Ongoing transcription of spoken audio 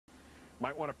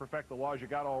Might want to perfect the laws you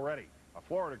got already. A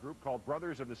Florida group called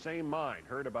Brothers of the Same Mind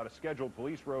heard about a scheduled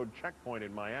police road checkpoint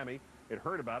in Miami. It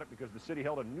heard about it because the city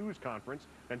held a news conference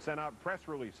and sent out press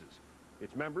releases.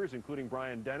 Its members, including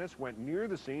Brian Dennis, went near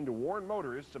the scene to warn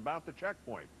motorists about the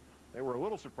checkpoint. They were a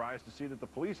little surprised to see that the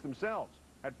police themselves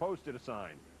had posted a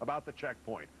sign about the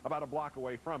checkpoint, about a block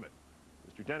away from it.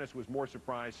 Mr. Dennis was more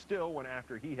surprised still when,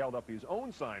 after he held up his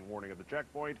own sign warning of the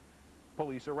checkpoint,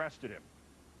 police arrested him.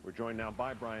 We're joined now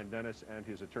by Brian Dennis and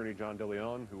his attorney, John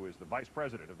DeLeon, who is the vice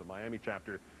president of the Miami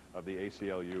chapter of the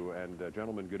ACLU. And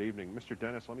gentlemen, good evening. Mr.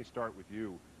 Dennis, let me start with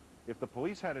you. If the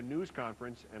police had a news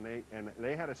conference and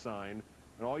they had a sign,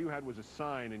 and all you had was a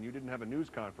sign and you didn't have a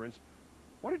news conference,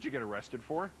 what did you get arrested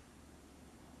for?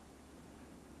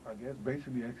 I guess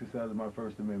basically exercising my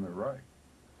First Amendment right.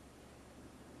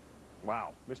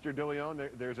 Wow. Mr. DeLeon,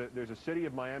 there's a City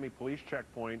of Miami police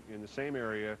checkpoint in the same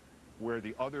area where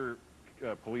the other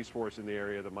police force in the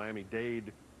area, the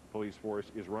Miami-Dade police force,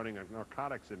 is running a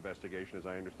narcotics investigation, as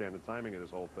I understand the timing of this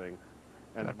whole thing.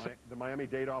 And the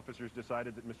Miami-Dade officers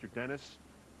decided that Mr. Dennis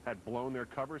had blown their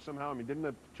cover somehow. I mean, didn't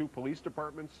the two police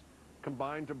departments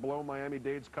combine to blow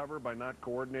Miami-Dade's cover by not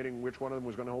coordinating which one of them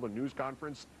was going to hold a news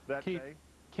conference that day?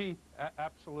 Keith,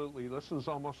 absolutely. This is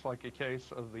almost like a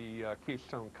case of the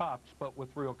Keystone Cops, but with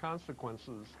real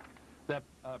consequences, that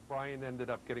Brian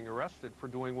ended up getting arrested for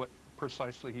doing what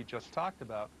precisely he just talked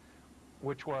about,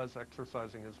 which was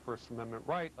exercising his First Amendment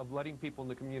right of letting people in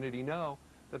the community know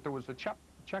that there was a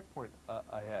checkpoint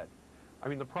ahead. I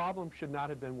mean, the problem should not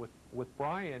have been with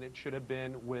Brian. It should have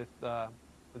been with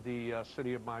the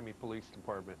City of Miami Police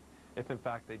Department, if in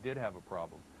fact they did have a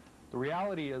problem. The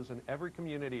reality is, in every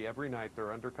community, every night, there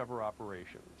are undercover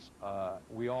operations.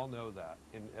 We all know that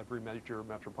in every major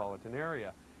metropolitan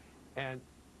area. And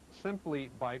simply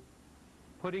by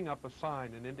putting up a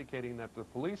sign and indicating that the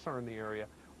police are in the area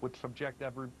would subject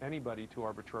anybody to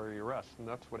arbitrary arrest. And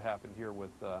that's what happened here with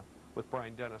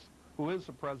Brian Dennis, who is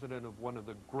the president of one of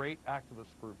the great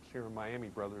activist groups here in Miami,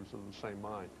 Brothers of the Same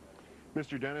Mind.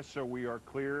 Mr. Dennis, so we are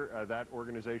clear that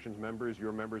organization's members,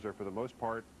 your members, are for the most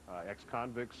part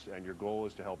ex-convicts, and your goal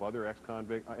is to help other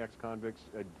ex-convicts.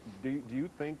 Do you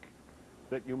think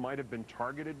that you might have been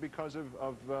targeted because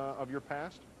of your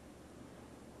past?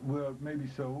 Well, maybe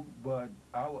so, but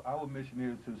our mission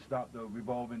is to stop the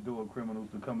revolving door of criminals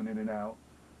from coming in and out,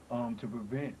 to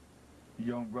prevent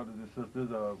young brothers and sisters,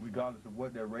 regardless of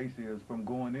what their race is, from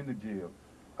going into jail.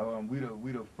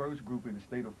 We the first group in the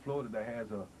state of Florida that has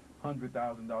a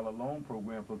 $100,000 loan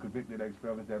program for convicted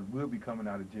ex-felons that will be coming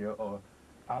out of jail or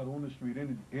out on the street,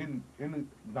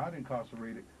 not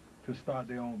incarcerated, to start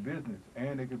their own business,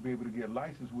 and they could be able to get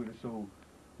licensed with it. So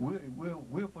we're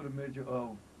for the measure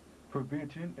of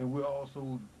prevention, and we're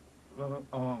also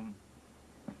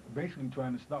basically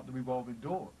trying to stop the revolving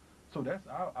door. So that's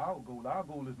our goal. Our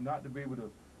goal is not to be able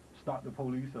to stop the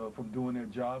police from doing their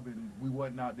job, and we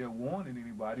wasn't out there warning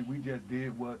anybody. We just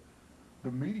did what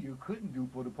the media couldn't do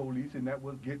for the police, and that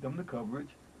was get them the coverage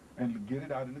and get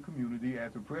it out in the community,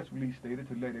 as the press release stated,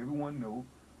 to let everyone know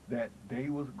that they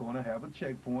was going to have a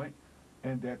checkpoint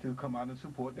and that to come out and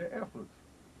support their efforts.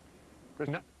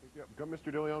 Mr.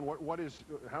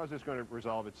 DeLeon, how is this going to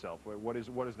resolve itself? What is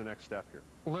the next step here?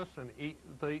 Listen,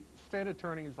 the state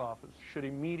attorney's office should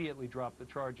immediately drop the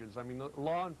charges. I mean, the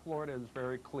law in Florida is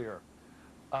very clear.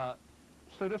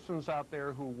 Citizens out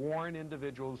there who warn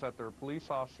individuals that they're police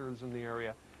officers in the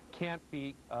area can't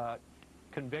be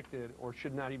convicted or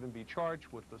should not even be charged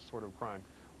with this sort of crime.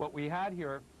 What we had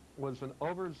here was an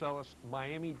overzealous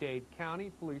Miami-Dade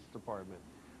County Police Department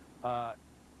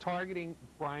targeting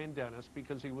Brian Dennis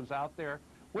because he was out there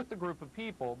with a group of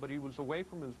people, but he was away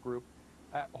from his group,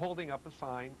 holding up a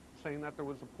sign saying that there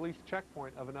was a police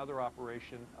checkpoint of another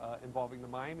operation involving the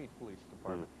Miami Police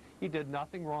Department. He did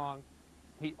nothing wrong.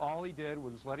 All he did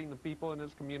was letting the people in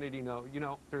his community know, you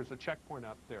know, there's a checkpoint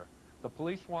up there. The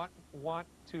police want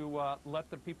to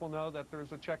let the people know that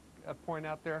there's a checkpoint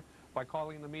out there by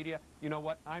calling the media. You know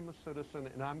what? I'm a citizen,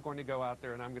 and I'm going to go out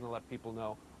there, and I'm going to let people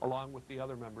know, along with the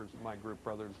other members of my group,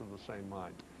 Brothers of the Same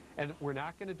Mind. And we're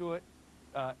not going to do it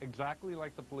exactly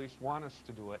like the police want us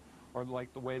to do it, or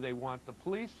like the way they want the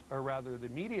police, or rather the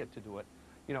media, to do it,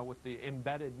 you know, with the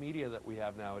embedded media that we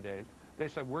have nowadays. They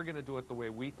said, we're going to do it the way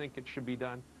we think it should be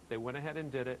done. They went ahead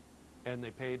and did it, and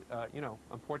they paid, you know,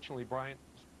 unfortunately, Brian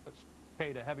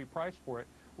paid a heavy price for it,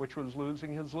 which was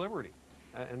losing his liberty.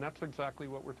 And that's exactly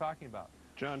what we're talking about.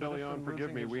 John DeLeon,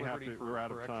 forgive me, we're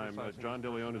out of time. John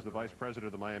DeLeon is the vice president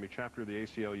of the Miami chapter of the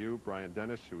ACLU. Brian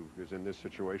Dennis, who is in this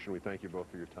situation, we thank you both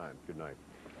for your time. Good night.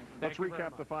 Let's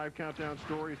recap the 5 countdown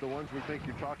stories, the ones we think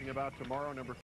you're talking about tomorrow. Number